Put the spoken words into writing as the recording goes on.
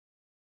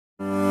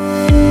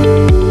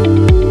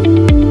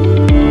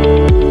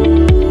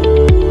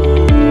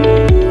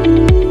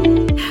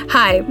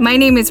My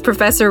name is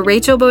Professor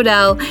Rachel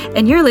Bodell,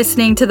 and you're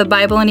listening to the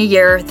Bible in a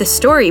Year, the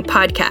Story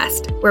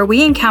podcast, where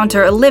we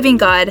encounter a living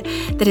God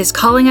that is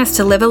calling us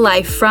to live a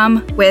life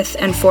from, with,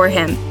 and for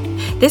Him.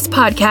 This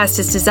podcast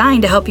is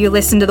designed to help you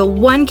listen to the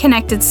one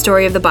connected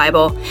story of the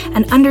Bible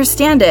and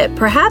understand it,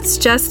 perhaps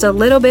just a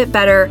little bit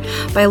better,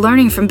 by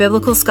learning from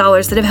biblical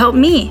scholars that have helped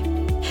me.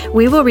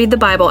 We will read the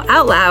Bible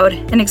out loud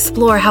and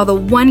explore how the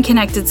one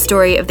connected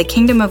story of the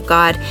kingdom of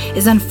God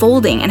is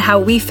unfolding and how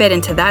we fit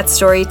into that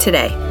story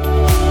today.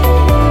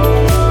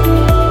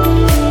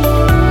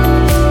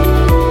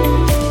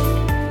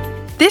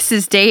 This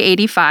is day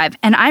 85,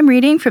 and I'm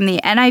reading from the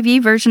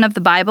NIV version of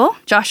the Bible,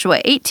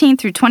 Joshua 18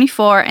 through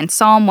 24 and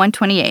Psalm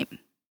 128.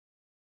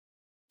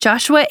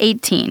 Joshua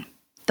 18.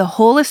 The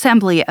whole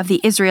assembly of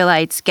the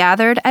Israelites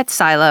gathered at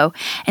Shiloh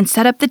and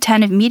set up the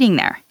tent of meeting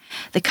there.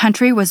 The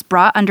country was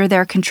brought under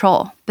their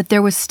control, but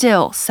there was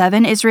still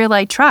 7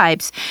 Israelite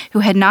tribes who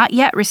had not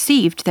yet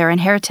received their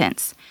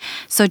inheritance.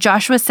 So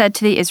Joshua said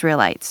to the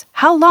Israelites,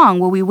 "How long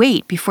will we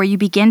wait before you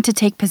begin to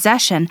take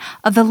possession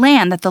of the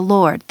land that the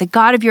Lord, the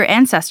God of your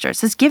ancestors,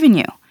 has given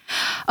you?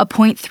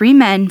 Appoint 3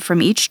 men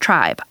from each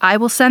tribe. I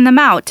will send them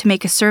out to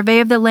make a survey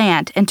of the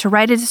land and to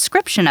write a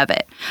description of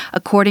it,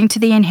 according to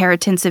the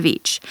inheritance of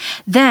each.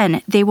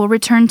 Then they will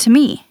return to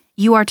me.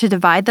 You are to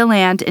divide the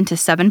land into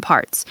 7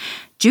 parts.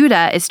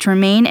 Judah is to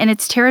remain in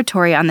its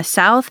territory on the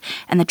south,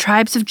 and the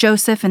tribes of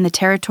Joseph in the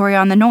territory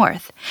on the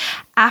north.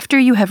 After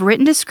you have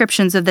written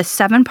descriptions of the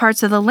 7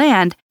 parts of the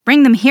land,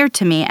 bring them here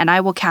to me, and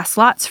I will cast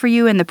lots for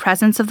you in the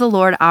presence of the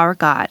Lord our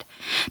God.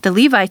 The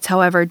Levites,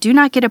 however, do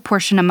not get a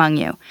portion among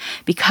you,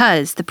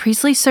 because the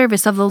priestly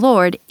service of the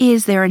Lord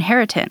is their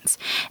inheritance.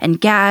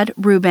 And Gad,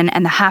 Reuben,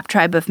 and the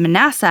half-tribe of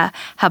Manasseh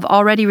have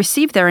already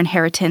received their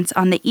inheritance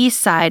on the east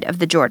side of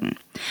the Jordan.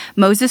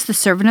 Moses, the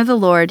servant of the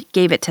Lord,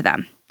 gave it to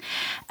them."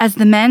 As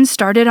the men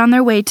started on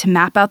their way to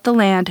map out the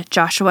land,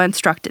 Joshua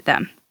instructed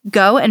them,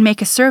 "Go and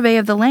make a survey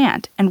of the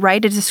land and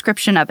write a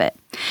description of it.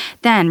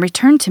 Then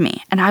return to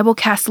me, and I will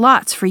cast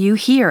lots for you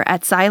here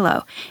at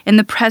Shiloh, in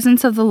the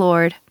presence of the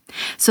Lord."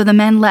 So the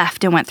men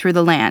left and went through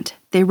the land.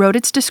 They wrote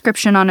its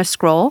description on a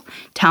scroll,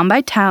 town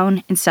by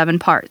town, in 7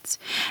 parts,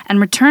 and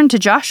returned to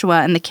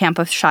Joshua in the camp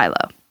of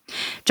Shiloh.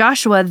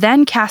 Joshua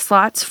then cast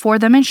lots for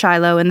them in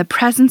Shiloh in the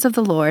presence of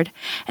the Lord,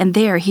 and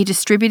there he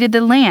distributed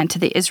the land to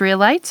the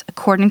Israelites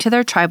according to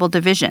their tribal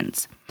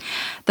divisions.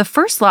 The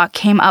first lot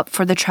came up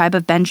for the tribe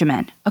of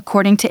Benjamin,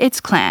 according to its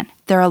clan.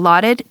 Their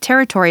allotted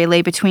territory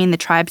lay between the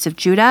tribes of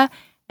Judah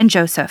and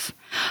Joseph.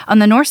 On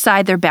the north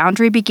side, their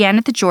boundary began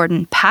at the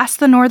Jordan, past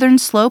the northern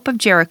slope of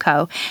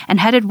Jericho, and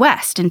headed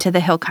west into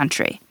the hill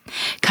country,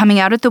 coming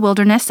out at the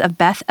wilderness of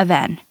Beth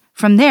Aven.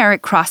 From there,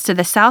 it crossed to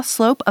the south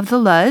slope of the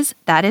Luz,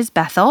 that is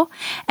Bethel,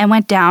 and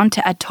went down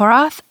to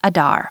Atoroth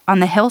Adar on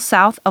the hill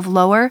south of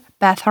lower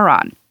Beth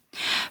Horon.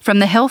 From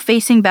the hill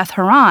facing Beth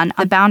Horon,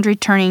 the boundary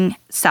turning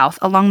south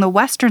along the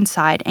western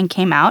side, and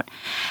came out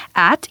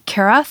at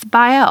Kirath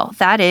Baal,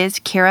 that is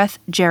Kirath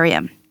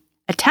Jearim,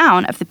 a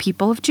town of the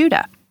people of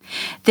Judah.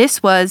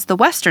 This was the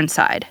western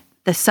side.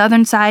 The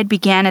southern side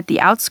began at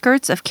the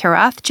outskirts of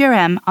Kirath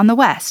Jearim on the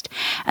west,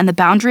 and the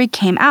boundary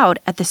came out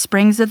at the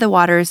springs of the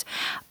waters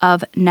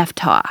of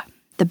Nephtoah.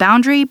 The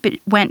boundary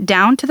went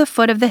down to the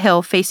foot of the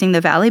hill facing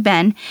the valley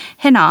Ben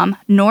Hinnom,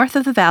 north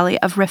of the valley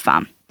of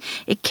Ripham.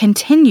 It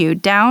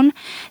continued down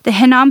the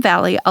Hinnom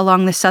Valley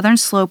along the southern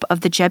slope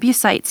of the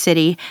Jebusite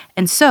city,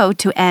 and so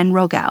to En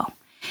Rogel.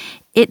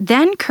 It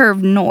then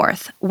curved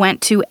north, went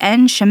to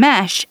En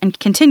Shemesh, and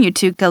continued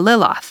to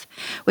Galiloth,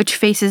 which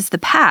faces the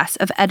pass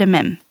of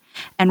Edomim,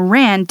 and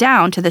ran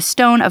down to the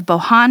stone of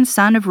Bohan,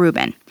 son of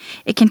Reuben.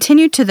 It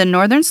continued to the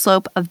northern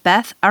slope of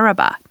Beth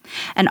Arabah,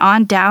 and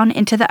on down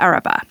into the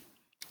Arabah.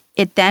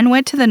 It then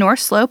went to the north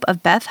slope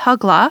of Beth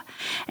Hoglah,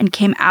 and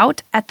came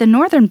out at the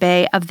northern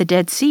bay of the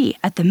Dead Sea,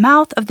 at the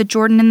mouth of the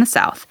Jordan in the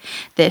south.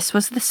 This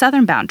was the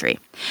southern boundary.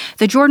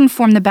 The Jordan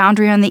formed the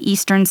boundary on the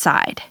eastern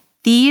side.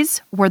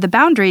 These were the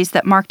boundaries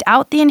that marked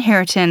out the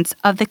inheritance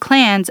of the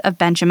clans of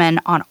Benjamin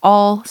on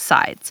all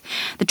sides.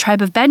 The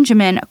tribe of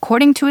Benjamin,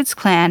 according to its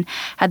clan,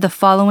 had the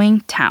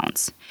following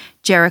towns: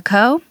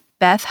 Jericho,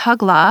 Beth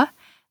Hoglah,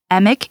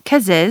 Emek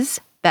Keziz,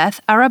 Beth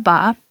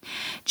Arabah,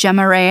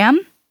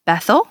 Gemaraim,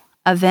 Bethel,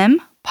 Avim,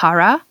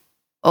 Para,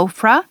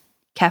 Ophrah,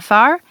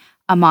 Kephar,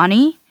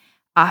 Amani,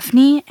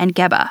 Ophni, and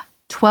Geba,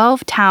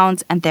 12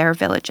 towns and their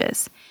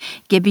villages.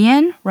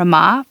 Gibeon,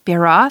 Ramah,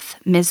 Beeroth,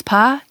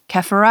 Mizpah,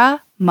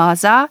 Kephirah,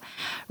 Mazah,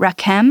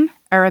 Rakem,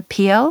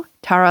 Arapiel,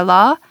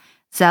 Taralah,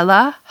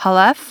 Zelah,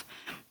 Haleph,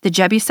 the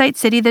Jebusite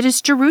city that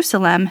is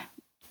Jerusalem,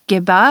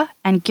 Gibah,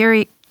 and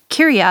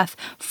Kiriath,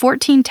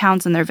 14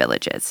 towns and their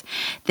villages.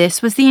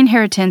 This was the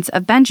inheritance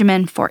of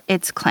Benjamin for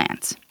its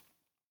clans.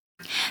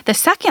 The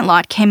second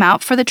lot came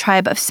out for the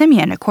tribe of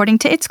Simeon according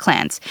to its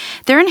clans.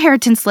 Their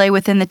inheritance lay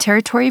within the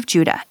territory of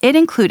Judah. It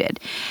included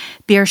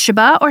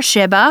Beersheba or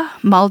Sheba,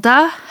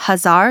 Malda,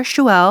 Hazar,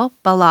 Shuel,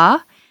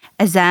 Bala,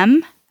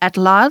 Azem,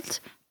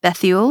 Etlad,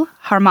 Bethuel,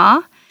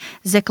 Harmah,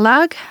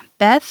 Ziklag,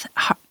 Beth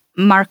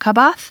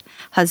Markabath,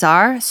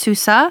 Hazar,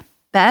 Susa,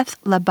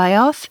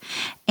 Beth-Lebaoth,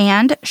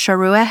 and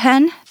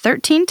Sharuhen,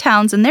 13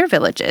 towns and their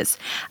villages,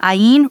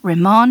 Ain,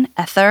 Rimmon,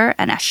 Ether,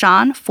 and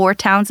Ashan, 4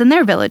 towns and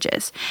their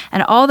villages,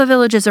 and all the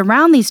villages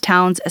around these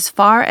towns as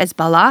far as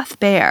Balath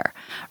Beer,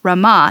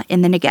 Ramah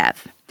in the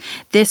Negev.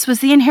 This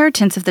was the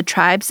inheritance of the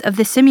tribes of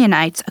the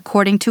Simeonites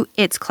according to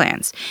its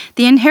clans.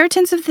 The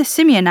inheritance of the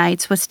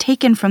Simeonites was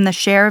taken from the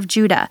share of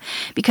Judah,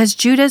 because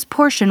Judah's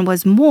portion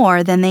was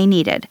more than they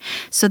needed.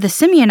 So the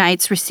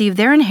Simeonites received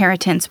their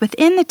inheritance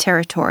within the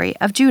territory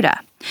of Judah.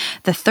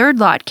 The third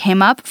lot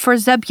came up for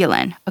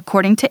Zebulun,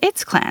 according to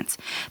its clans.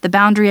 The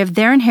boundary of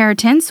their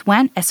inheritance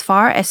went as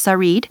far as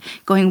Sarid.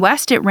 Going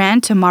west, it ran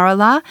to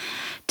Maralah,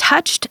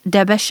 touched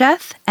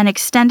Debesheth, and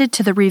extended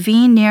to the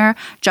ravine near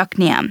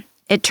Jokneam.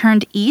 It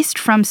turned east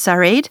from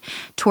Sarid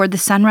toward the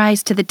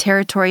sunrise to the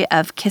territory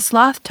of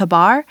Kisloth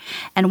Tabar,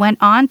 and went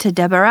on to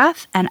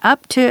Deberath and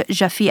up to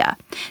Japhia.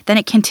 Then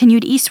it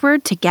continued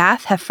eastward to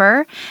Gath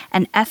Hefer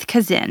and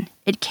Ethkazin.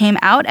 It came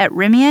out at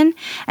Rimion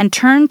and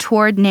turned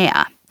toward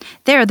Neah.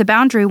 There the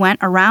boundary went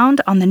around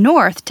on the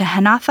north to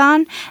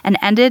Hanathan and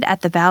ended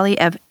at the valley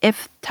of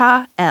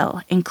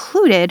Iphta-El.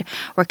 Included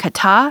were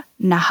Katah,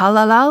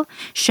 Nahalalel,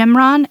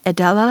 Shimron,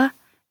 Edelah,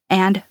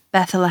 and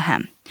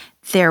Bethlehem.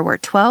 There were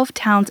 12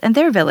 towns and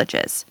their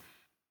villages.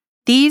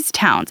 These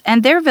towns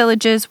and their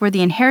villages were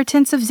the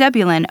inheritance of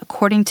Zebulun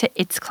according to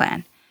its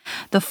clan.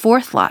 The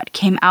fourth lot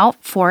came out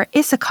for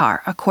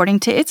Issachar according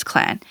to its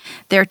clan.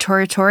 Their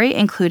territory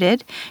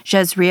included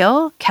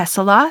Jezreel,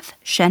 Kesaloth,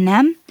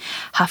 Shenem,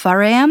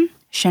 Hapharaim,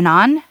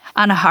 Shenan,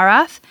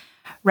 Anaharath,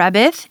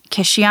 Rabbith,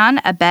 Kishion,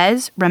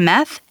 Abez,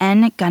 Remeth,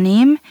 En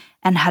Ganim,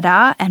 and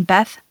Hadah, and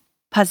Beth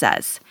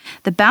Pazzez.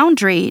 The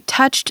boundary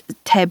touched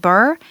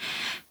Tabor,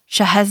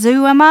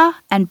 Shahazuamah,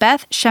 and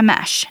Beth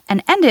Shemesh,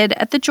 and ended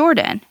at the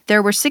Jordan.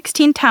 There were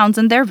 16 towns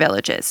and their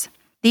villages.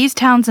 These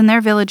towns and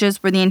their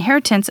villages were the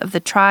inheritance of the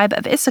tribe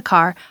of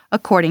Issachar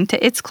according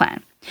to its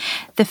clan.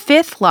 The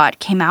fifth lot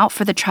came out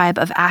for the tribe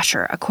of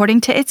Asher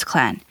according to its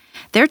clan.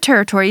 Their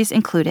territories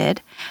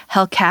included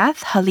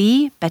Helkath,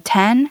 Hali,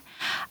 Beten,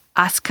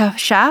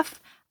 Askashaph,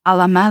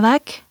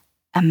 Alamelech,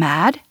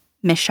 Amad,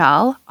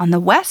 Mishal. On the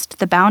west,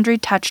 the boundary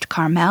touched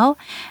Carmel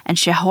and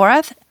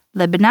Shehorath,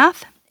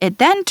 Libnath. It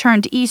then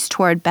turned east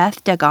toward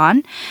Beth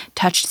Dagon,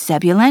 touched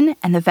Zebulun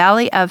and the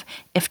valley of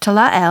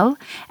Iphta-El,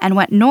 and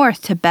went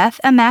north to Beth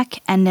Emek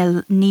and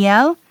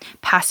Neiel,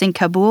 passing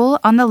Kabul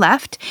on the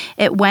left.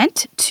 It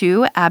went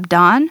to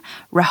Abdon,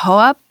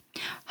 Rehob,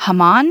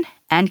 Haman,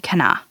 and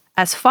Cana,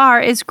 as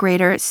far as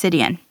Greater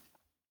Sidon.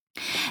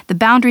 The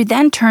boundary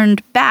then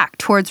turned back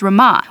towards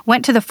Ramah,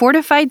 went to the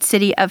fortified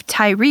city of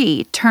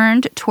Tyre,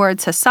 turned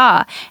towards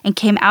Hassah, and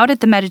came out at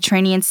the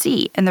Mediterranean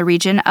Sea in the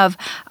region of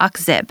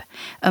Achzib,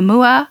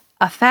 Amua,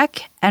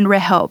 Aphek, and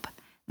Rehob.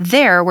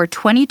 There were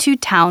 22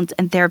 towns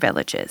and their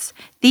villages.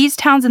 These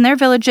towns and their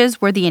villages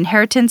were the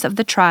inheritance of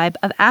the tribe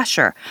of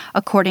Asher,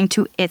 according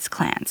to its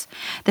clans.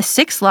 The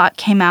sixth lot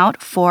came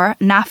out for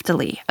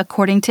Naphtali,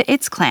 according to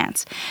its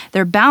clans.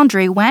 Their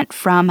boundary went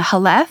from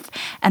Haleph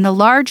and the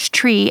large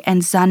tree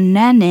and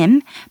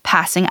Zanenim,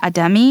 passing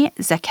Adami,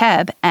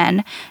 Zekeb,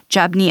 and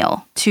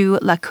Jabneel, to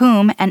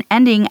Lakum and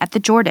ending at the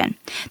Jordan.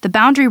 The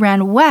boundary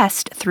ran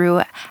west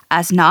through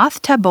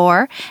Aznoth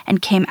Tabor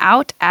and came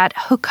out at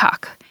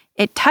Hukok.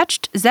 It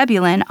touched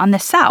Zebulun on the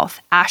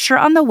south, Asher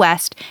on the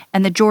west,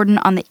 and the Jordan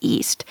on the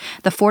east.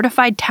 The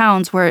fortified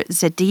towns were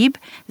Zedib,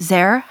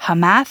 Zer,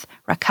 Hamath,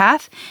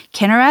 Rakath,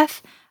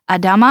 Kinnereth,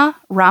 Adamah,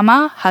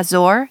 Ramah,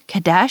 Hazor,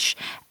 Kadesh,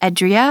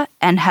 Edria,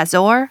 and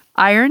Hazor,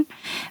 Iron,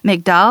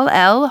 Migdal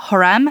El,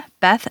 Horem,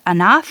 Beth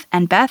Anath,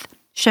 and Beth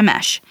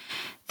Shemesh.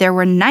 There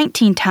were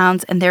 19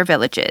 towns and their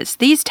villages.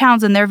 These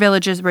towns and their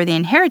villages were the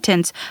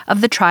inheritance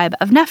of the tribe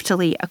of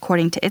Naphtali,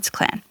 according to its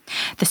clan.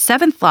 The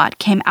seventh lot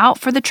came out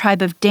for the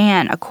tribe of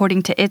Dan,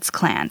 according to its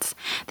clans.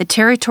 The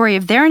territory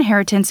of their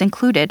inheritance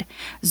included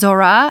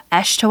Zorah,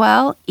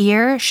 Eshtaol,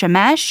 Ir,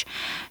 Shemesh,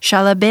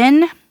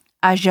 Shalabin,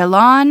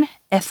 Ajalon,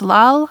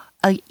 Ithlal,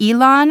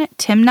 Elon,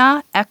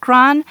 Timnah,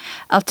 Ekron,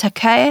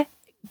 Eltekeh,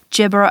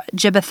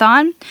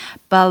 Gibbethon,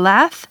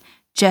 Balath,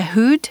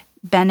 Jehud,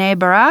 Bene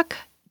Barak,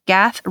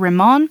 Gath,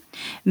 Rimmon,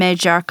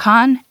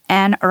 Mejarkon,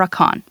 and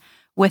Rakon,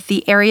 with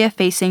the area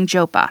facing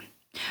Joppa.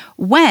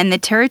 When the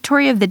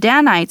territory of the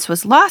Danites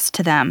was lost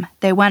to them,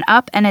 they went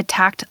up and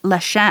attacked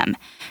Leshem,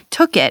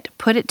 took it,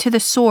 put it to the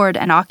sword,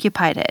 and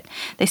occupied it.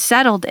 They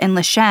settled in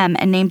Leshem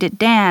and named it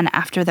Dan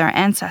after their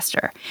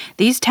ancestor.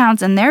 These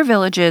towns and their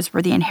villages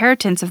were the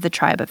inheritance of the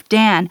tribe of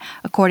Dan,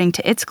 according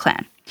to its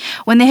clan.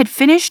 When they had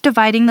finished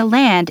dividing the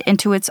land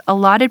into its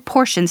allotted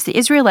portions, the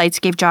Israelites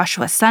gave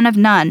Joshua, son of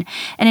Nun,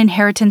 an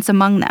inheritance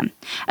among them,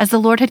 as the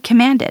Lord had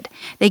commanded.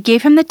 They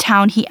gave him the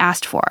town he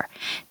asked for,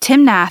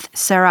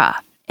 Timnath-Serah,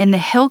 in the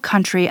hill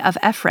country of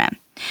Ephraim,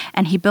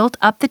 and he built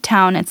up the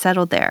town and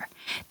settled there.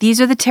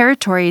 These are the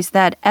territories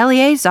that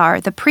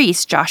Eleazar, the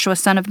priest, Joshua,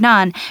 son of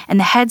Nun, and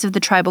the heads of the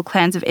tribal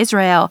clans of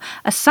Israel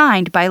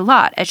assigned by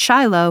lot at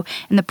Shiloh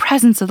in the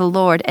presence of the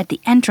Lord at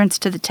the entrance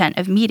to the tent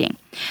of meeting.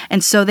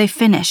 And so they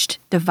finished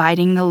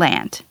dividing the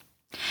land.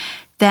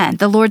 Then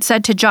the Lord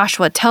said to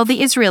Joshua, "Tell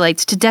the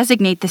Israelites to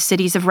designate the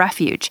cities of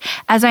refuge,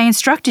 as I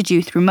instructed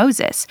you through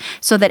Moses,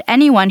 so that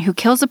anyone who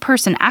kills a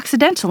person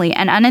accidentally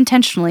and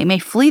unintentionally may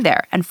flee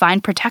there and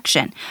find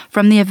protection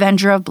from the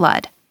avenger of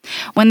blood.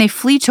 When they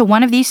flee to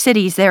one of these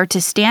cities, they are to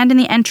stand in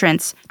the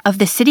entrance of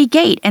the city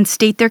gate and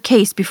state their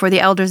case before the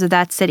elders of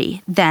that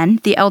city. Then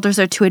the elders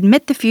are to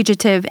admit the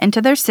fugitive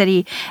into their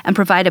city and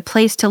provide a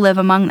place to live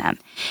among them.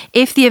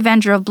 If the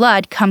avenger of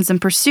blood comes in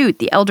pursuit,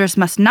 the elders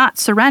must not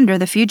surrender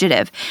the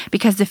fugitive,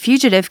 because the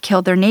fugitive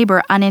killed their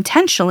neighbor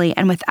unintentionally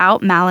and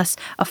without malice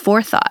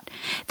aforethought.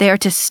 They are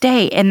to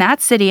stay in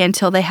that city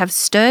until they have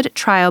stood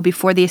trial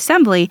before the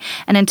assembly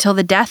and until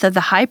the death of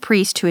the high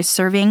priest who is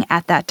serving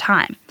at that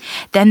time.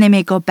 Then they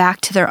may go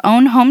back to their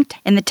own home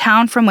in the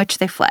town from which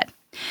they fled."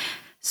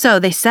 So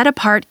they set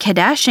apart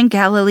Kadesh in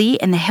Galilee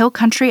in the hill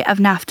country of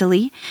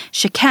Naphtali,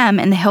 Shechem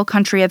in the hill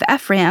country of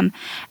Ephraim,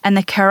 and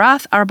the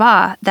Kirath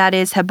Arba, that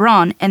is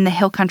Hebron, in the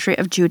hill country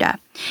of Judah.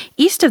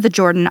 East of the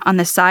Jordan, on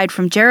the side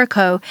from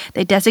Jericho,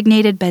 they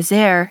designated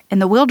Bezer in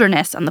the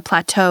wilderness on the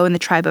plateau in the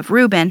tribe of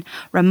Reuben,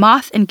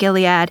 Ramoth in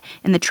Gilead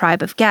in the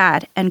tribe of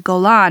Gad, and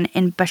Golan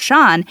in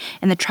Bashan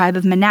in the tribe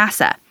of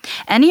Manasseh.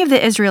 Any of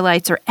the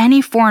Israelites or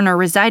any foreigner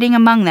residing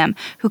among them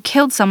who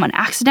killed someone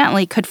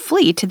accidentally could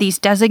flee to these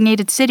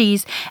designated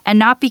cities and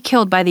not be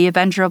killed by the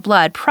avenger of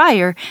blood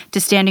prior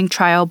to standing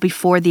trial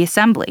before the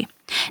assembly.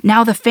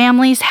 Now the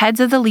families, heads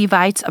of the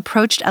Levites,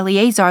 approached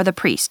Eleazar the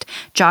priest,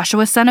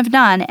 Joshua son of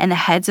Nun, and the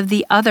heads of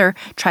the other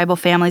tribal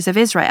families of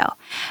Israel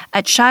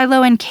at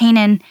Shiloh in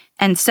Canaan,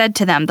 and said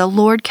to them, "The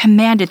Lord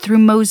commanded through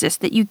Moses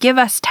that you give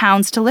us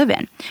towns to live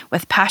in,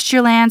 with pasture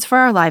lands for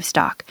our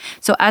livestock."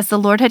 So as the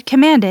Lord had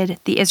commanded,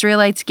 the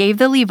Israelites gave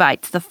the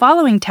Levites the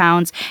following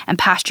towns and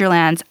pasture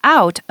lands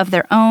out of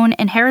their own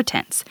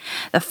inheritance.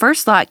 The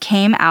first lot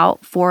came out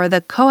for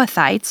the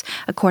Kohathites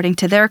according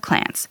to their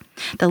clans.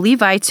 The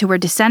Levites, who were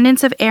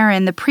descendants of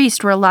Aaron the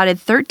priest, were allotted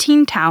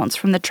 13 towns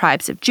from the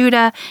tribes of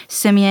Judah,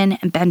 Simeon,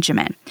 and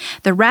Benjamin.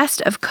 The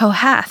rest of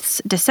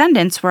Kohath's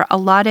descendants were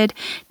allotted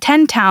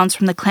 10 towns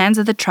from the clans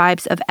of the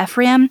tribes of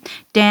Ephraim,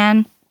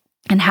 Dan,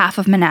 and half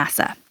of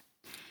Manasseh.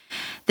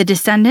 The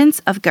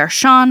descendants of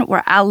Gershon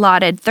were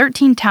allotted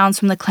 13 towns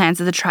from the clans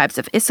of the tribes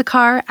of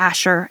Issachar,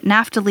 Asher,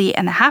 Naphtali,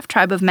 and the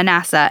half-tribe of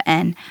Manasseh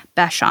and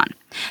Bashan.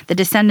 The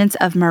descendants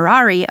of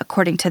Merari,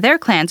 according to their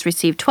clans,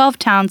 received 12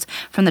 towns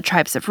from the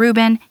tribes of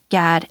Reuben,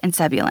 Gad, and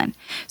Zebulun.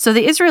 So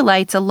the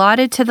Israelites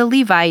allotted to the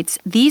Levites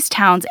these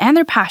towns and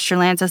their pasture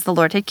lands as the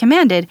Lord had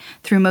commanded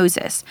through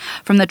Moses.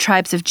 From the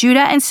tribes of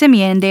Judah and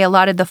Simeon, they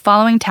allotted the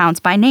following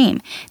towns by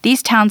name.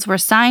 These towns were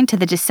assigned to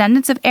the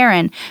descendants of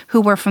Aaron, who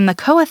were from the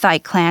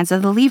Kohathite clans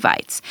of the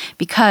Levites,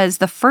 because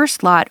the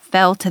first lot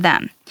fell to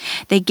them.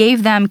 They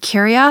gave them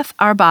Kiriath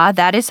Arba,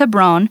 that is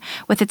Hebron,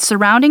 with its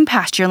surrounding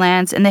pasture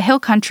lands in the hill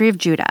country of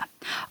Judah.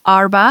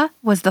 Arba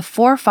was the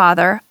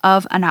forefather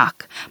of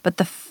Anak, but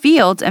the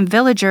fields and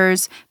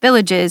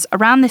villages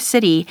around the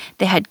city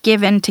they had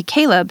given to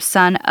Caleb,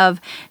 son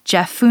of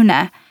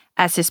Jephunneh,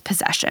 as his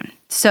possession.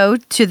 So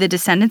to the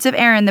descendants of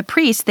Aaron the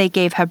priest they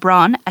gave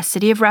Hebron, a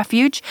city of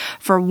refuge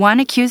for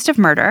one accused of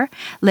murder,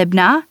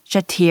 Libnah,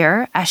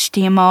 Jatir,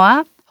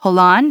 Eshtemoa,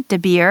 Holon,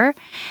 Debir,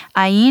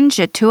 Ain,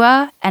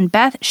 Jetua, and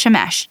Beth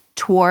Shemesh,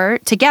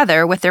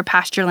 together with their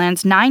pasture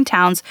lands, 9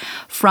 towns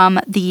from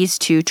these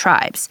 2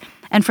 tribes.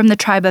 And from the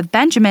tribe of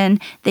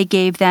Benjamin, they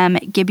gave them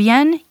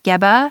Gibeon,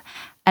 Geba,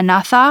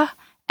 Anathah,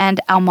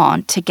 and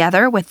Almon,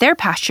 together with their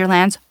pasture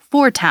lands,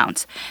 4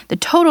 towns. The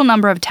total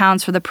number of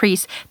towns for the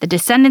priests, the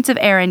descendants of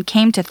Aaron,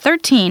 came to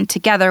 13,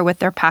 together with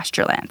their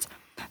pasture lands.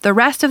 The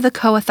rest of the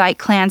Kohathite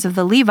clans of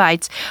the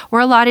Levites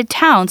were allotted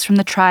towns from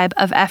the tribe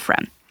of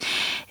Ephraim.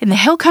 In the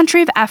hill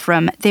country of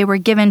Ephraim, they were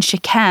given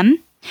Shechem,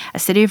 a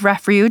city of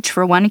refuge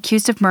for one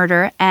accused of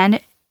murder, and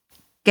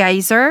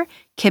Gezer,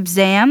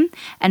 Kibzaim,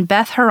 and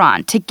Beth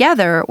Horon,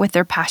 together with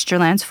their pasture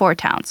lands, 4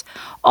 towns.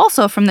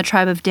 Also from the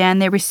tribe of Dan,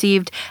 they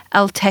received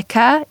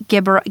Eltekeh,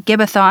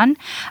 Gibbethon,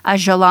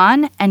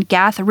 Ajalon, and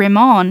Gath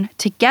Rimmon,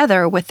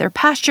 together with their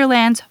pasture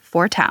lands,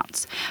 4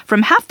 towns.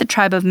 From half the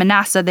tribe of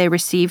Manasseh, they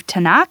received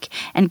Tanakh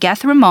and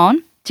Gath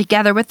Rimmon,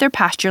 together with their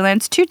pasture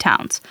lands, 2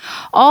 towns.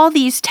 All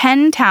these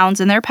 10 towns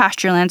and their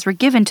pasture lands were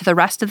given to the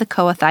rest of the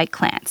Kohathite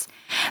clans.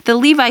 The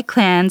Levite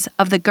clans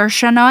of the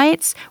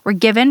Gershonites were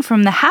given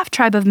from the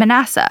half-tribe of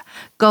Manasseh,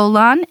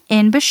 Golan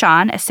in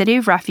Bashan, a city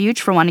of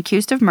refuge for one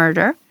accused of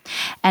murder,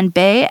 and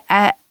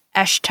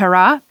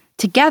Eshterah,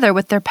 together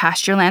with their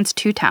pasture lands,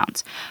 2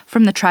 towns.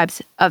 From the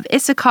tribes of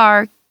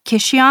Issachar,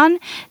 Kishion,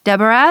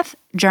 Deberath,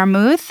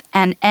 Jarmuth,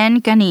 and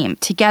En-Ganim,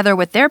 together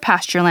with their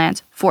pasture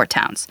lands, 4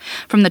 towns.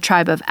 From the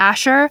tribe of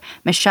Asher,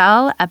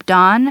 Mishal,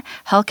 Abdon,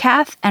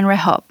 Helkath, and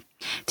Rehob,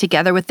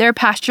 together with their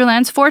pasture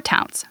lands, 4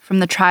 towns. From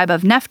the tribe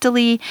of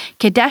Naphtali,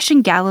 Kadesh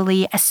in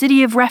Galilee, a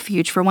city of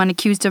refuge for one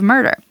accused of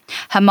murder.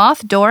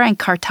 Hamath, Dor, and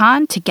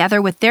Kartan,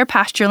 together with their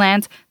pasture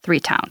lands, 3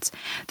 towns.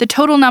 The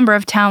total number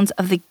of towns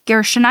of the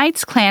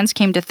Gershonites' clans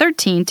came to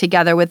 13,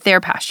 together with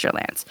their pasture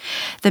lands.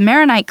 The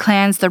Meronite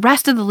clans, the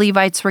rest of the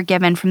Levites, were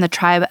given from the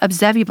tribe of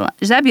Zebulun,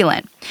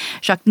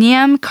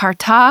 Jokneam,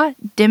 Kartah,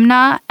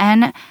 Dimnah,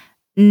 and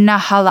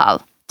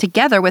Nahalal,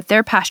 together with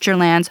their pasture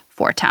lands,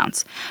 4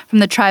 towns. From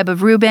the tribe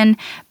of Reuben,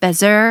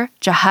 Bezer,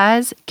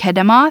 Jahaz,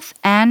 Kedemoth,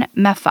 and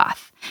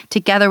Mephath,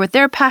 together with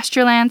their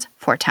pasture lands,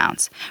 4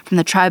 towns. From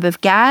the tribe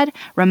of Gad,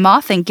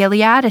 Ramoth and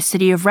Gilead, a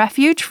city of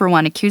refuge for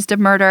one accused of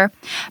murder,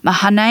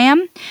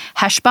 Mahanaim,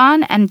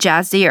 Heshbon, and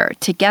Jazer,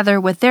 together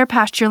with their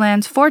pasture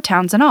lands, 4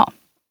 towns in all.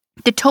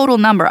 The total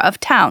number of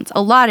towns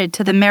allotted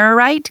to the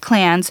Merarite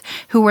clans,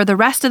 who were the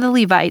rest of the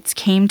Levites,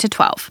 came to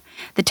 12.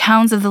 The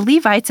towns of the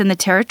Levites in the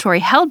territory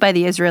held by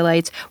the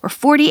Israelites were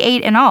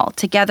 48 in all,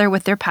 together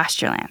with their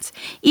pasture lands.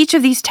 Each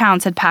of these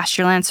towns had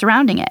pasture land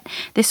surrounding it.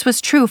 This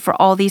was true for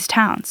all these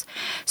towns.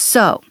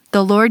 So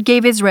the Lord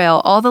gave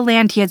Israel all the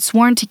land he had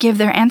sworn to give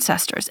their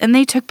ancestors, and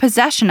they took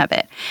possession of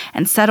it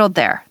and settled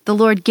there. The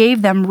Lord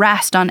gave them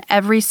rest on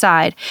every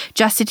side,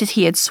 just as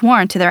he had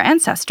sworn to their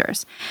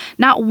ancestors.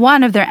 Not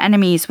one of their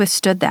enemies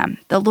withstood them.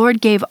 The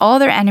Lord gave all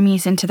their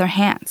enemies into their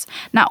hands.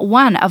 Not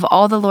one of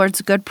all the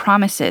Lord's good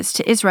promises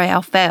to Israel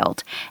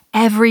failed.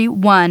 Every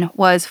one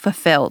was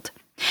fulfilled.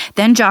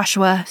 Then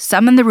Joshua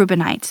summoned the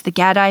Reubenites, the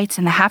Gadites,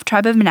 and the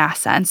half-tribe of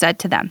Manasseh, and said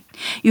to them,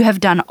 "You have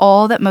done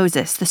all that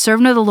Moses, the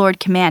servant of the Lord,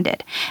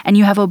 commanded, and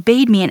you have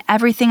obeyed me in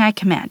everything I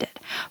commanded.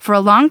 For a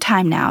long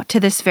time now, to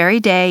this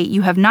very day,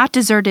 you have not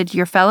deserted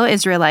your fellow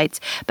Israelites,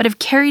 but have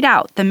carried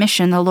out the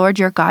mission the Lord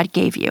your God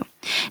gave you.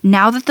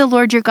 Now that the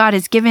Lord your God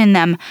has given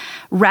them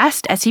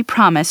rest as he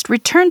promised,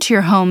 return to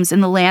your homes in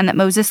the land that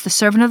Moses, the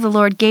servant of the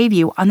Lord, gave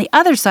you on the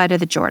other side of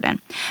the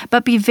Jordan.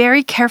 But be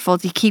very careful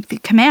to keep the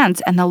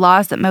commands and the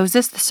laws that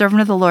Moses, the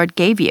servant of the Lord,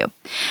 gave you.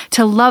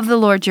 To love the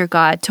Lord your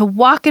God, to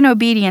walk in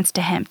obedience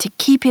to him, to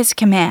keep his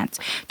commands,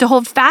 to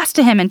hold fast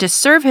to him, and to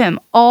serve him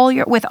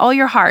with all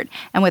your heart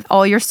and with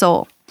all your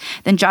soul."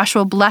 Then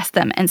Joshua blessed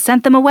them and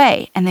sent them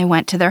away, and they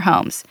went to their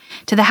homes.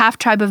 To the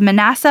half-tribe of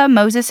Manasseh,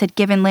 Moses had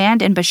given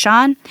land in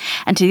Bashan,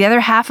 and to the other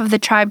half of the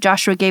tribe,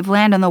 Joshua gave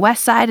land on the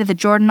west side of the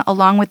Jordan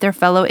along with their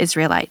fellow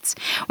Israelites.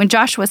 When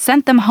Joshua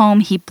sent them home,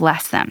 he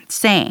blessed them,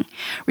 saying,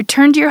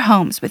 "Return to your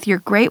homes with your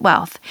great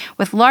wealth,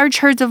 with large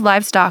herds of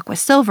livestock, with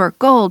silver,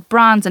 gold,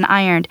 bronze, and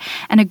iron,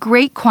 and a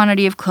great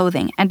quantity of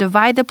clothing, and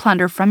divide the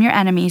plunder from your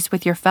enemies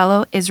with your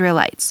fellow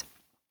Israelites."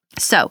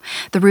 So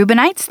the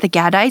Reubenites, the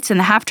Gadites, and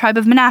the half-tribe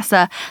of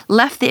Manasseh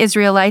left the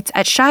Israelites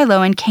at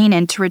Shiloh in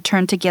Canaan to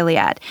return to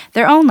Gilead,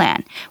 their own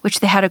land, which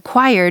they had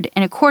acquired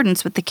in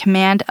accordance with the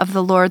command of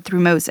the Lord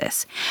through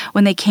Moses.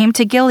 When they came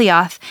to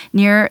Gilead,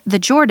 near the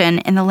Jordan,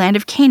 in the land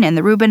of Canaan,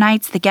 the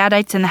Reubenites, the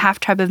Gadites, and the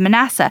half-tribe of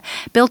Manasseh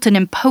built an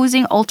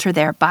imposing altar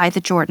there by the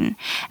Jordan.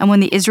 And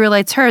when the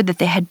Israelites heard that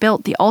they had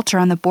built the altar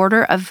on the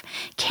border of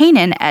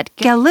Canaan at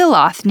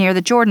Galiloth near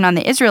the Jordan on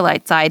the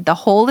Israelite side,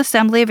 the whole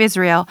assembly of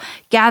Israel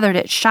gathered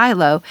at Shiloh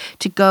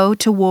to go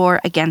to war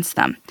against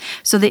them.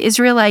 So the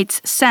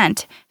Israelites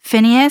sent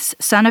Phinehas,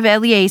 son of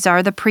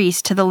Eleazar the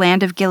priest, to the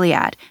land of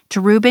Gilead, to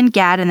Reuben,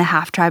 Gad, and the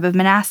half-tribe of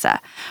Manasseh.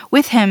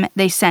 With him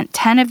they sent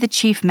 10 of the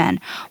chief men,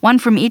 one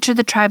from each of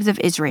the tribes of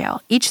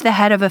Israel, each the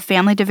head of a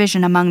family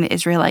division among the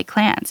Israelite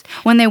clans.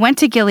 When they went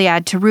to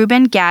Gilead, to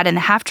Reuben, Gad, and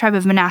the half-tribe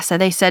of Manasseh,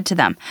 they said to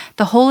them,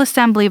 "The whole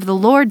assembly of the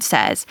Lord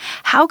says,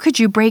 'How could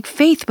you break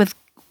faith with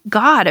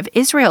God of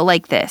Israel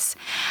like this?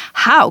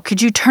 How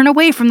could you turn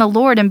away from the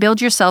Lord and build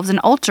yourselves an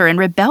altar in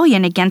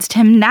rebellion against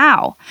him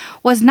now?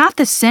 Was not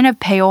the sin of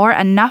Peor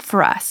enough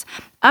for us?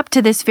 Up to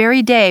this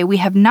very day we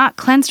have not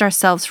cleansed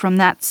ourselves from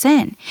that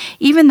sin,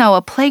 even though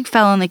a plague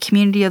fell on the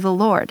community of the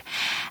Lord.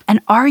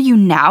 And are you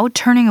now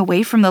turning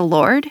away from the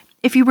Lord?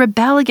 If you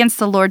rebel against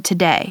the Lord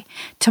today,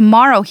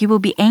 tomorrow he will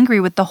be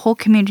angry with the whole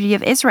community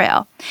of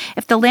Israel.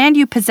 If the land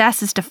you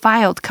possess is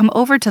defiled, come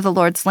over to the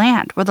Lord's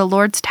land, where the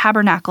Lord's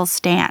tabernacle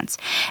stands,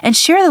 and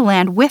share the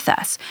land with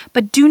us.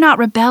 But do not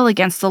rebel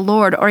against the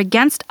Lord or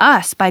against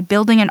us by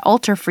building an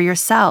altar for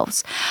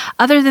yourselves,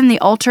 other than the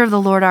altar of the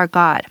Lord our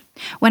God.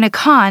 When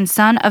Achan,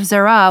 son of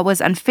Zerah,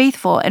 was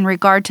unfaithful in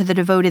regard to the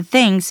devoted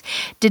things,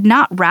 did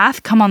not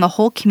wrath come on the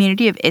whole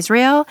community of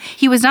Israel?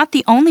 He was not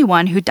the only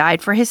one who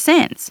died for his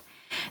sins."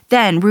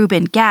 Then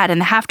Reuben, Gad, and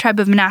the half-tribe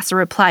of Manasseh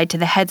replied to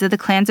the heads of the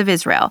clans of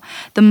Israel,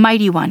 "The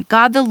mighty one,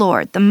 God the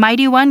Lord, the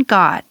mighty one,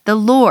 God, the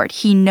Lord,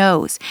 he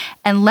knows.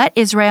 And let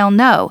Israel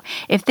know,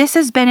 if this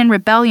has been in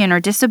rebellion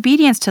or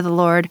disobedience to the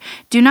Lord,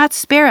 do not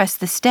spare us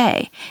this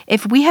day.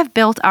 If we have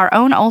built our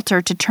own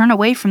altar to turn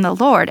away from the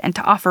Lord and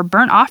to offer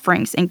burnt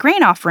offerings and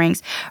grain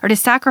offerings, or to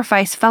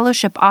sacrifice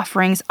fellowship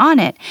offerings on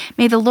it,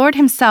 may the Lord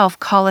himself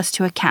call us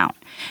to account.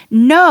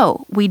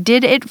 No, we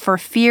did it for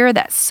fear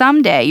that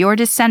someday your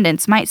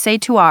descendants might say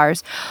to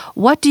ours,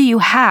 'What do you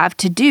have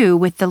to do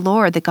with the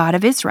Lord, the God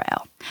of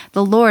Israel?'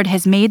 The Lord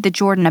has made the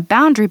Jordan a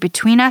boundary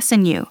between us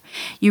and you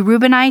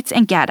Reubenites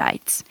and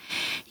Gadites.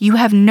 You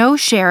have no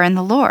share in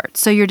the Lord,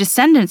 so your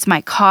descendants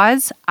might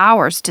cause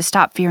ours to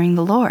stop fearing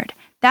the Lord.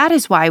 That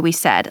is why we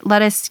said,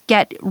 'Let us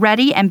get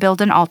ready and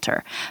build an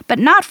altar,' but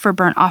not for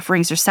burnt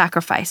offerings or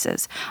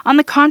sacrifices. On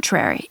the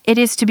contrary, it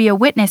is to be a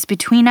witness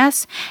between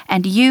us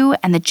and you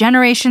and the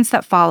generations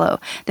that follow,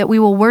 that we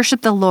will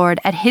worship the Lord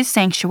at his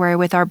sanctuary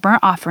with our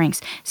burnt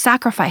offerings,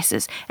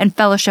 sacrifices, and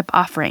fellowship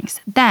offerings.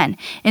 Then,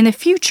 in the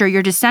future,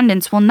 your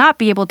descendants will not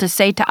be able to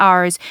say to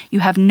ours, 'You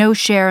have no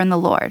share in the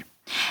Lord.'"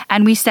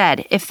 And we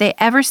said, if they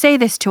ever say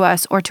this to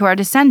us or to our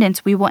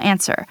descendants, we will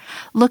answer,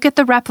 look at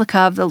the replica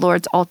of the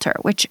Lord's altar,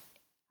 which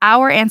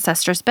our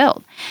ancestors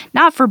built,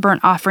 not for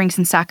burnt offerings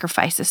and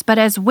sacrifices, but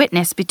as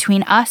witness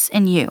between us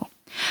and you.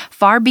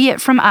 Far be it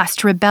from us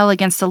to rebel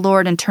against the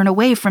Lord and turn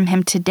away from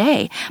him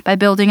today by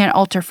building an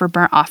altar for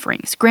burnt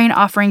offerings, grain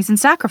offerings, and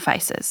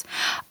sacrifices,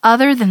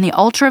 other than the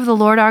altar of the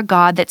Lord our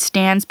God that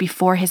stands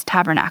before his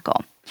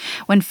tabernacle.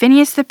 When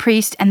Phinehas the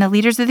priest and the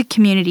leaders of the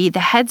community, the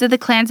heads of the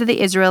clans of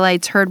the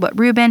Israelites, heard what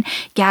Reuben,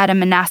 Gad, and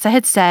Manasseh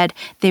had said,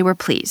 they were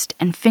pleased.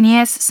 And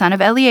Phinehas, son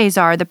of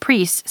Eleazar the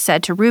priest,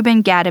 said to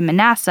Reuben, Gad, and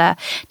Manasseh,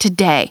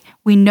 today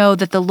we know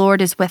that the Lord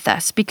is with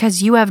us,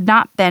 because you have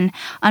not been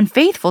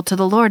unfaithful to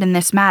the Lord in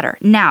this matter.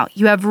 Now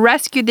you have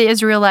rescued the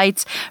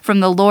Israelites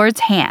from the Lord's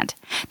hand.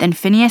 Then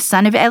Phinehas,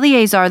 son of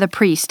Eleazar the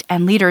priest,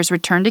 and leaders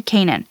returned to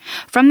Canaan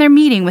from their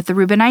meeting with the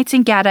Reubenites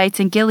and Gadites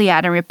in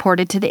Gilead and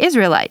reported to the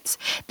Israelites.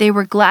 They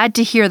were glad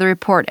to hear the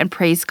report and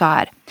praised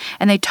God.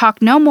 And they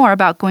talked no more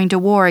about going to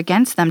war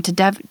against them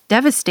to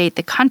devastate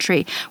the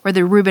country where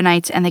the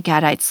Reubenites and the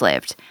Gadites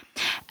lived.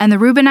 And the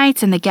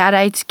Reubenites and the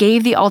Gadites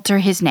gave the altar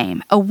his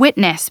name, a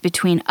witness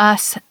between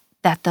us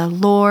that the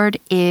Lord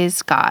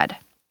is God.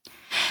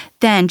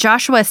 Then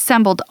Joshua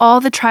assembled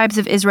all the tribes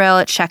of Israel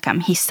at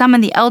Shechem. He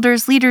summoned the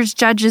elders, leaders,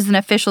 judges, and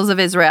officials of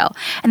Israel,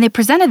 and they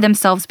presented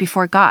themselves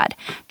before God.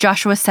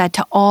 Joshua said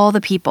to all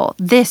the people,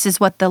 this is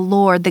what the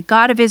Lord, the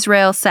God of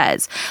Israel,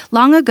 says.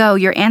 Long ago,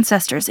 your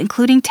ancestors,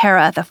 including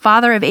Terah, the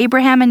father of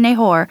Abraham and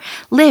Nahor,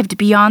 lived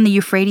beyond the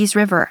Euphrates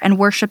River and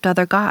worshipped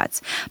other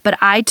gods. But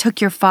I took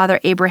your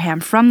father Abraham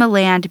from the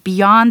land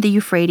beyond the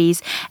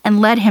Euphrates and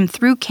led him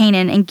through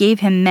Canaan and gave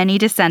him many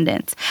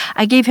descendants.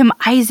 I gave him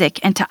Isaac,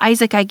 and to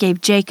Isaac I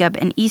gave Jacob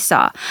and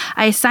Esau.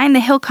 I assigned the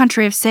hill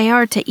country of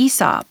Seir to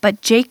Esau,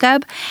 but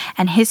Jacob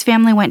and his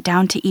family went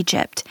down to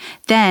Egypt.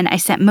 Then I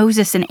sent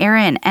Moses and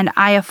Aaron, and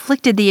I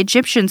afflicted the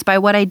Egyptians by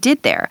what I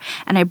did there,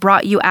 and I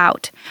brought you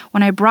out.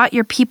 When I brought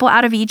your people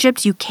out of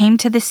Egypt, you came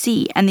to the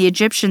sea, and the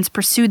Egyptians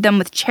pursued them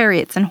with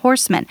chariots and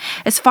horsemen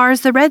as far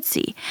as the Red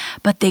Sea.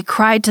 But they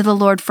cried to the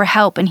Lord for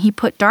help, and he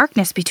put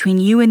darkness between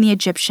you and the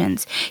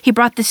Egyptians. He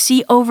brought the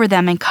sea over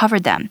them and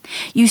covered them.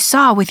 You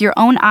saw with your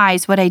own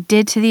eyes what I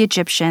did to the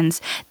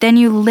Egyptians. Then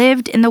you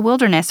lived in the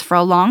wilderness for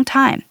a long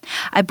time.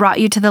 I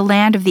brought you to the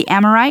land of the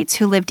Amorites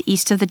who lived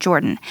east of the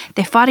Jordan.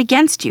 They fought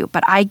against you,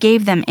 but I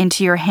gave them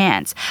into your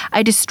hands.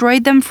 I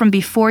destroyed them from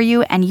before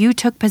you, and you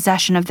took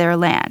possession of their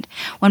land.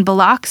 When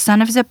Balak,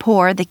 son of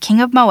Zippor, the king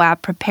of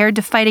Moab, prepared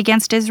to fight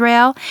against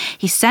Israel,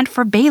 he sent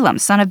for Balaam,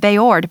 son of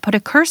Beor, to put a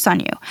curse on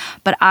you.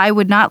 But I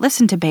would not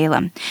listen to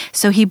Balaam.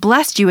 So he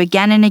blessed you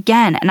again and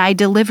again, and I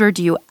delivered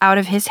you out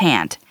of his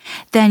hand.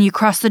 Then you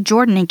crossed the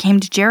Jordan and came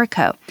to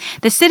Jericho.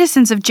 The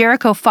citizens of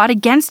Jericho fought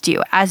against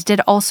you, as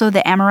did also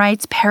the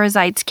Amorites,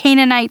 Perizzites,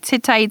 Canaanites,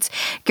 Hittites,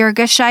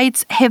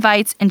 Girgashites,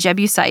 Hivites, and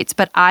Jebusites,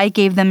 but I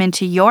gave them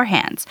into your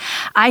hands.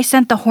 I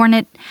sent the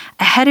hornet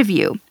ahead of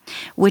you,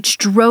 which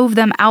drove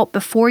them out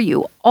before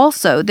you.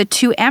 Also, the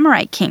 2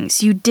 Amorite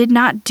kings, you did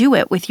not do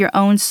it with your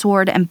own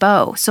sword and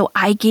bow. So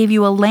I gave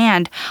you a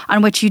land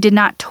on which you did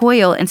not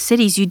toil, and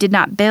cities you did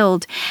not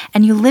build,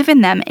 and you live in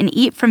them and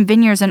eat from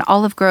vineyards and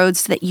olive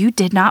groves that you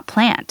did not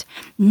plant.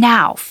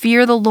 Now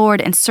fear the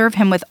Lord and serve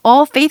him with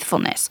all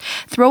faithfulness.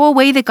 Throw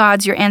away the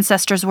gods your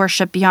ancestors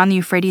worshipped beyond the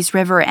Euphrates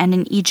River and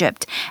in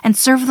Egypt, and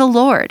serve the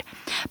Lord.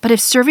 But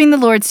if serving the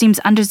Lord seems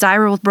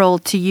undesirable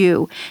to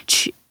you,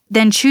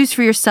 then choose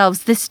for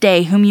yourselves this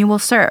day whom you will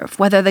serve,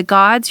 whether the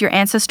gods your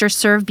ancestors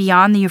served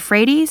beyond the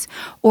Euphrates,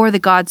 or the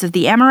gods of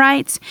the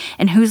Amorites,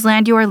 in whose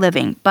land you are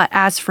living. But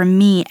as for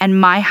me and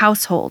my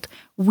household,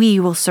 we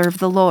will serve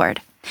the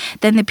Lord.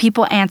 Then the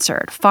people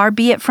answered, far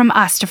be it from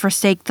us to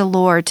forsake the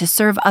Lord, to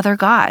serve other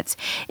gods.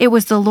 It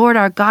was the Lord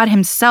our God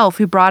himself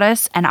who brought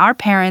us and our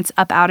parents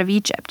up out of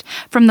Egypt,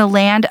 from the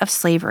land of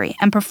slavery,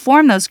 and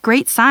performed those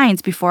great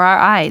signs before our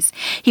eyes.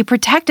 He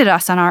protected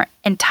us on our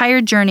entire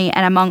journey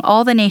and among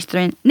all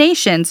the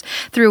nations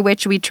through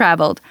which we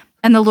traveled.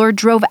 And the Lord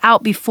drove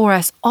out before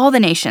us all the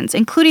nations,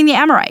 including the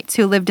Amorites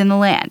who lived in the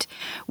land.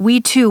 We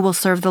too will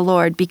serve the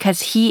Lord,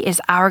 because he is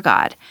our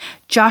God.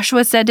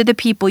 Joshua said to the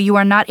people, you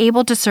are not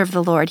able to serve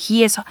the Lord.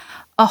 He is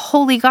a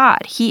holy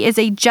God. He is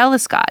a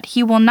jealous God.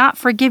 He will not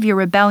forgive your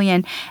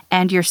rebellion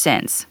and your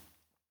sins.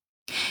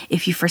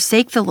 If you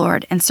forsake the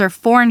Lord and serve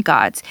foreign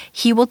gods,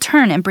 he will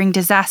turn and bring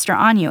disaster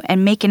on you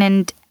and make an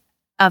end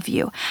of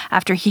you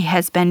after he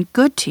has been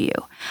good to you.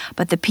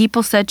 But the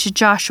people said to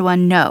Joshua,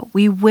 no,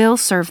 we will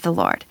serve the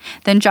Lord.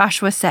 Then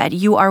Joshua said,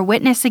 you are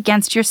witness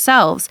against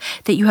yourselves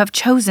that you have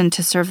chosen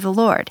to serve the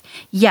Lord.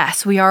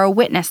 Yes, we are a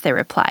witness, they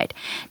replied.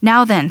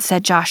 Now then,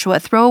 said Joshua,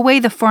 throw away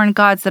the foreign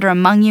gods that are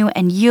among you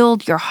and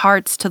yield your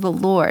hearts to the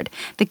Lord,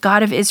 the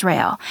God of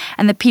Israel.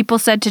 And the people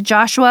said to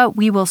Joshua,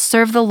 we will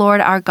serve the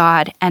Lord our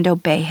God and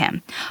obey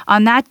him.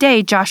 On that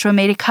day, Joshua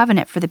made a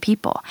covenant for the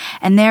people,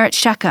 and there at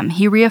Shechem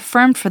he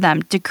reaffirmed for them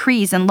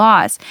decrees and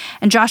laws.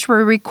 And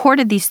Joshua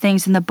recorded these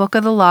things in the book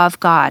of the law of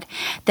God.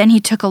 Then he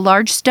took a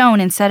large stone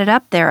and set it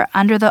up there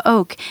under the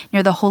oak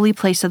near the holy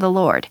place of the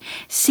Lord.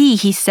 See,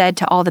 he said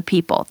to all the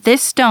people,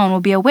 this stone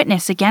will be a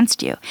witness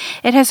against you.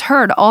 It has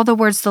heard all the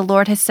words the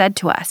Lord has said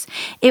to us.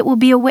 It will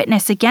be a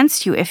witness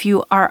against you if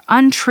you are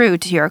untrue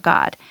to your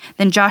God.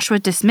 Then Joshua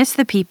dismissed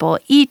the people,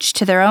 each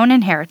to their own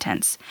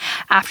inheritance.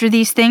 After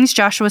these things,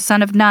 Joshua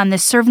son of Nun, the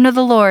servant of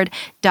the Lord,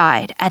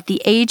 died at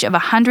the age of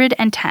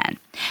 110.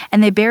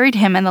 And they buried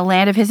him in the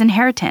land of his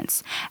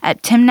inheritance,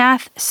 at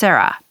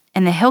Timnath-serah,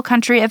 in the hill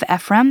country of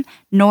Ephraim,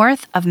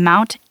 north of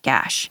Mount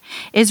Gash.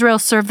 Israel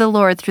served the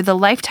Lord through the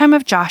lifetime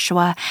of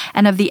Joshua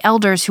and of the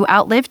elders who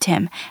outlived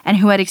him and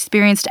who had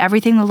experienced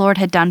everything the Lord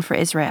had done for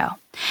Israel.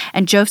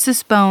 And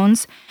Joseph's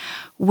bones,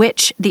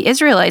 which the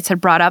Israelites had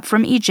brought up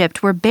from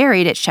Egypt, were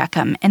buried at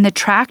Shechem in the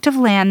tract of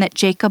land that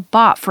Jacob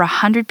bought for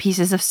 100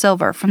 pieces of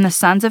silver from the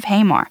sons of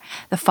Hamor,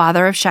 the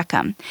father of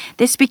Shechem.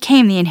 This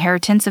became the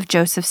inheritance of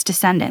Joseph's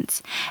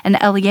descendants. And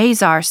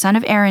Eleazar, son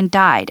of Aaron,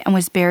 died and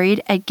was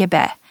buried at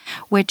Gibeah,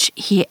 which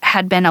he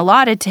had been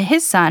allotted to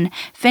his son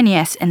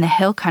Phinehas in the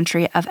hill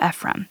country of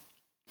Ephraim.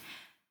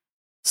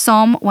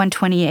 Psalm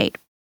 128.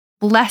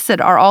 Blessed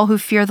are all who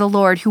fear the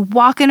Lord, who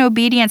walk in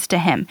obedience to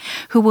him,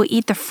 who will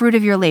eat the fruit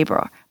of your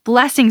labor.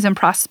 Blessings and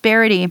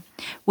prosperity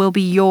will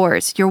be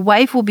yours. Your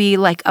wife will be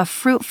like a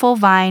fruitful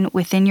vine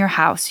within your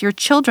house. Your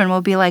children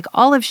will be like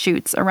olive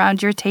shoots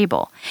around your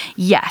table.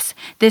 Yes,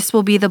 this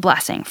will be the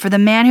blessing for the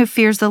man who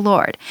fears the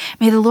Lord.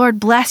 May the Lord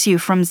bless you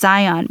from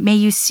Zion. May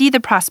you see the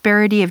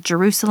prosperity of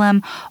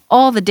Jerusalem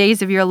all the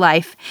days of your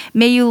life.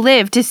 May you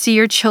live to see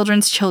your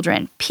children's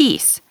children.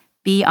 Peace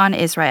be on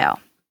Israel.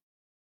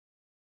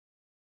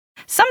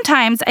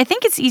 Sometimes I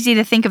think it's easy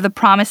to think of the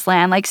promised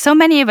land like so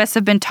many of us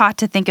have been taught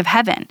to think of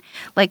heaven,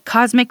 like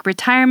cosmic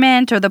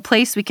retirement or the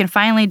place we can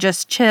finally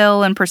just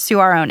chill and pursue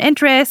our own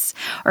interests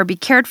or be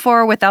cared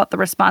for without the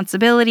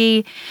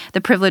responsibility, the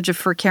privilege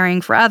of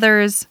caring for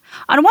others.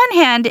 On one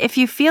hand, if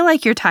you feel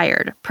like you're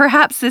tired,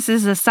 perhaps this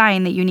is a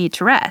sign that you need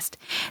to rest.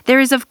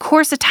 There is, of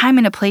course, a time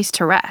and a place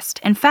to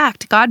rest. In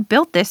fact, God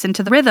built this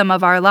into the rhythm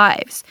of our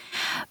lives.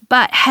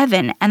 But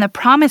heaven and the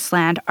promised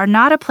land are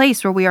not a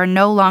place where we are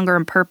no longer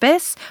in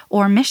purpose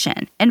or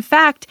mission. In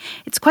fact,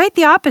 it's quite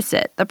the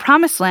opposite. The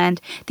promised land,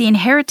 the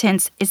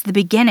inheritance, is the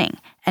beginning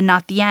and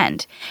not the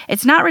end.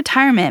 It's not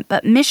retirement,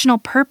 but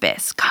missional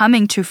purpose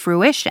coming to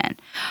fruition.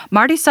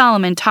 Marty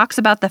Solomon talks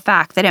about the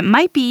fact that it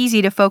might be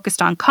easy to focus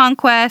on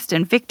conquest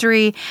and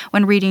victory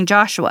when reading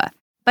Joshua.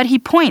 But he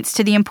points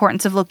to the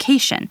importance of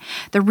location,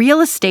 the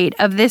real estate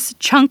of this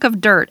chunk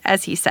of dirt,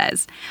 as he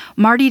says.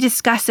 Marty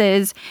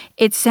discusses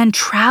its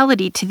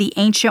centrality to the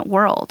ancient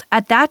world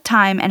at that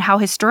time and how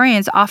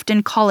historians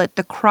often call it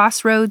the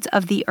crossroads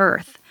of the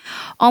earth.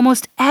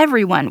 Almost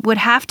everyone would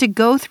have to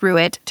go through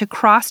it to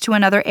cross to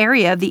another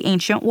area of the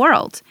ancient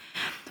world,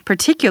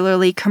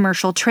 particularly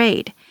commercial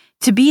trade.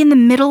 To be in the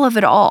middle of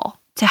it all,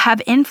 to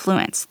have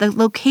influence, the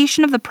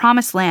location of the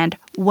promised land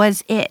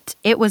was it.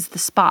 It was the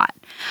spot.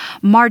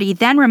 Marty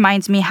then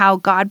reminds me how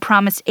God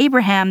promised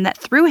Abraham that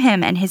through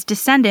him and his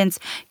descendants,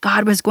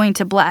 God was going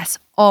to bless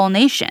all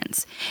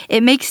nations.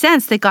 It makes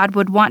sense that God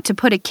would want to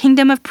put a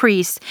kingdom of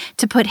priests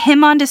to put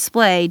him on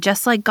display,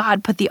 just like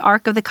God put the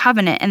Ark of the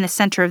Covenant in the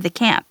center of the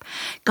camp.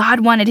 God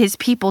wanted his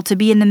people to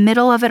be in the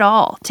middle of it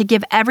all, to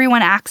give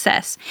everyone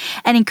access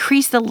and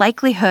increase the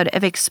likelihood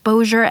of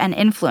exposure and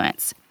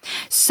influence.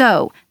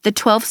 So, the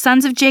 12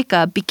 sons of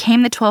Jacob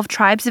became the 12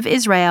 tribes of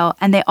Israel,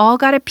 and they all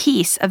got a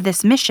piece of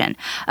this mission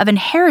of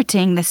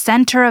inheriting the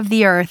center of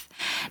the earth,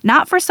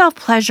 not for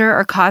self-pleasure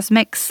or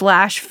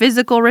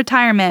cosmic/physical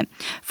retirement,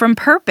 from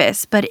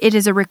purpose, but it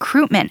is a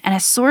recruitment and a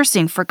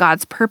sourcing for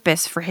God's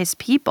purpose for his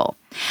people.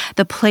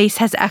 The place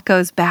has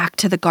echoes back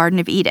to the Garden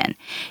of Eden.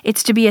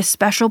 It's to be a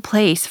special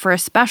place for a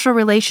special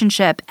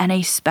relationship and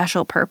a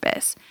special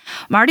purpose.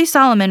 Marty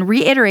Solomon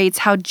reiterates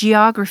how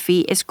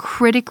geography is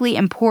critically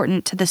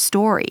important to the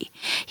story.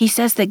 He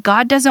says that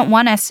God doesn't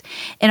want us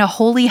in a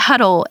holy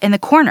huddle in the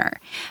corner,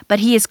 but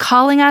he is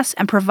calling us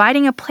and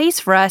providing a place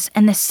for us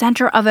in the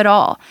center of it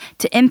all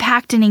to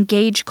impact and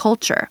engage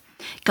culture.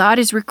 God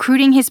is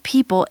recruiting his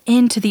people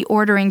into the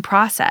ordering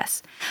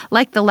process.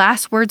 Like the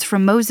last words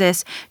from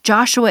Moses,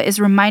 Joshua is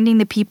reminding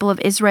the people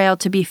of Israel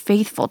to be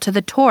faithful to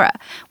the Torah,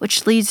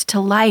 which leads to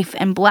life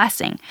and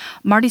blessing.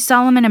 Marty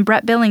Solomon and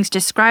Brett Billings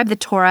describe the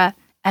Torah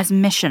as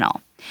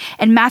missional.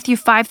 In Matthew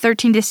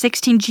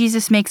 5:13-16,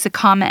 Jesus makes a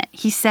comment.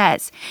 He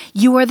says,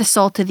 "You are the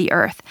salt of the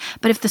earth,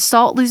 but if the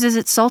salt loses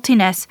its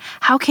saltiness,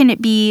 how can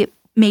it be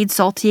made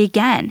salty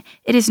again?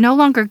 It is no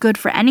longer good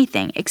for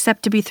anything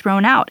except to be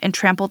thrown out and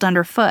trampled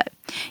underfoot.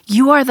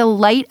 You are the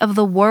light of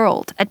the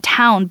world. A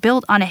town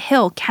built on a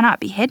hill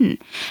cannot be hidden.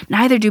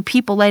 Neither do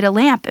people light a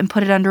lamp and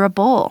put it under a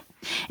bowl.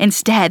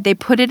 Instead, they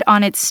put it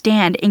on its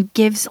stand and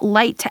gives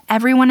light to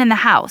everyone in the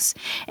house.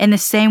 In the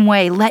same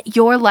way, let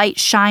your light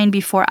shine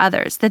before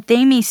others, that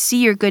they may see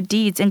your good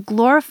deeds and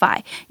glorify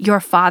your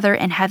Father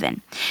in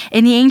heaven."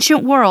 In the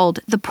ancient world,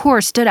 the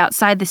poor stood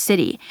outside the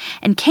city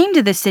and came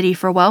to the city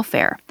for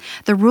welfare.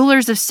 The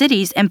rulers of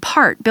cities, in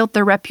part, built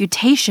their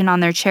reputation on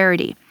their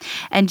charity.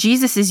 And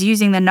Jesus is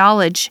using the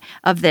knowledge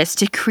of this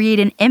to create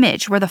an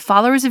image where the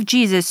followers of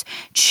Jesus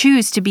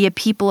choose to be a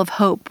people of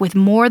hope with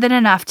more than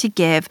enough to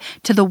give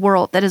to the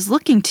world that is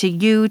looking to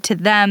you, to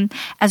them,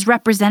 as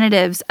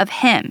representatives of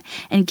Him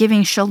and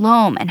giving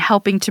shalom and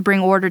helping to bring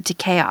order to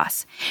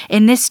chaos.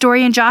 In this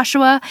story in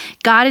Joshua,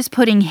 God is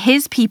putting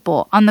His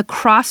people on the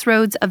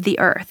crossroads of the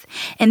earth,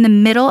 in the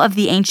middle of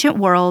the ancient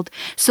world,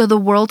 so the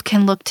world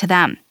can look to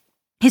them.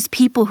 His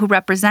people who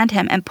represent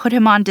Him and put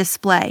Him on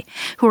display,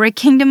 who are a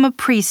kingdom of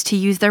priests to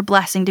use their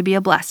blessing to be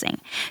a blessing,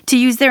 to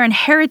use their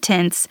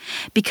inheritance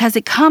because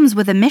it comes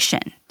with a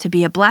mission to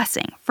be a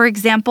blessing. For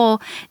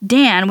example,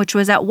 Dan, which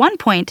was at one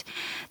point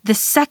the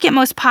second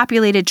most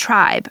populated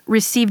tribe,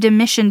 received a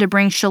mission to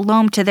bring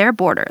shalom to their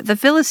border, the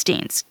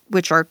Philistines,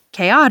 which are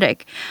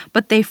chaotic,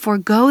 but they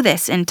forego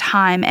this in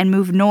time and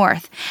move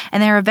north,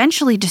 and they are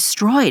eventually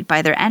destroyed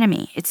by their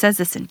enemy. It says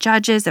this in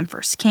Judges and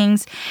 1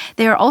 Kings.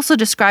 They are also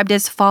described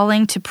as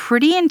falling to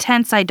pretty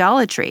intense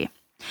idolatry.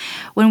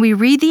 When we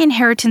read the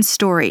inheritance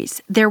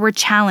stories, there were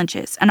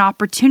challenges and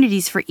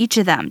opportunities for each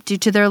of them due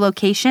to their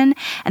location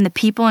and the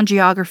people and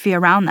geography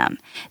around them.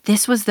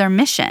 This was their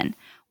mission.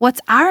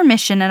 What's our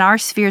mission in our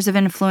spheres of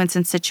influence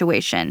and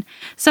situation?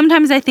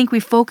 Sometimes I think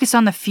we focus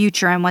on the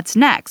future and what's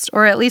next,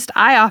 or at least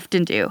I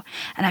often do,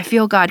 and I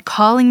feel God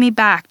calling me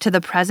back to the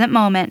present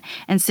moment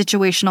and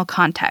situational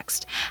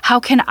context. How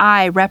can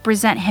I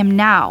represent Him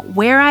now,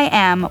 where I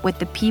am, with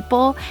the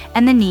people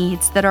and the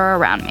needs that are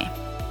around me?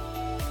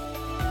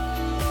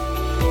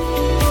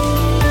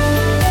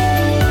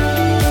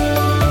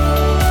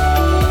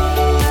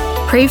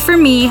 Pray for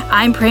me,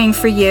 I'm praying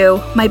for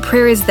you. My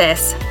prayer is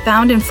this,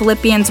 found in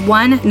Philippians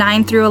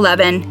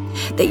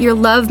 1:9-11, that your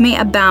love may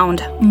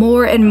abound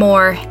more and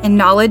more in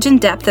knowledge and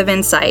depth of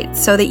insight,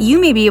 so that you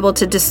may be able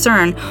to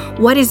discern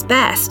what is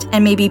best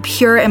and may be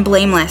pure and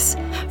blameless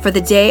for the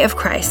day of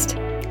Christ,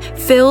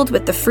 filled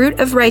with the fruit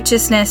of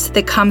righteousness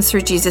that comes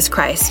through Jesus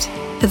Christ,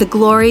 to the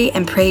glory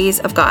and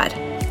praise of God.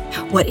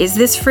 What is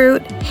this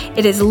fruit?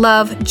 It is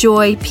love,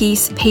 joy,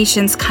 peace,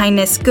 patience,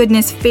 kindness,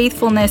 goodness,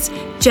 faithfulness,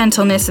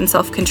 gentleness, and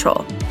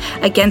self-control.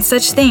 Against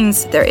such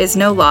things there is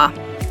no law.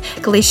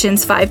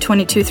 Galatians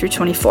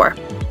 5:22-24.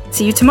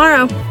 See you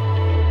tomorrow.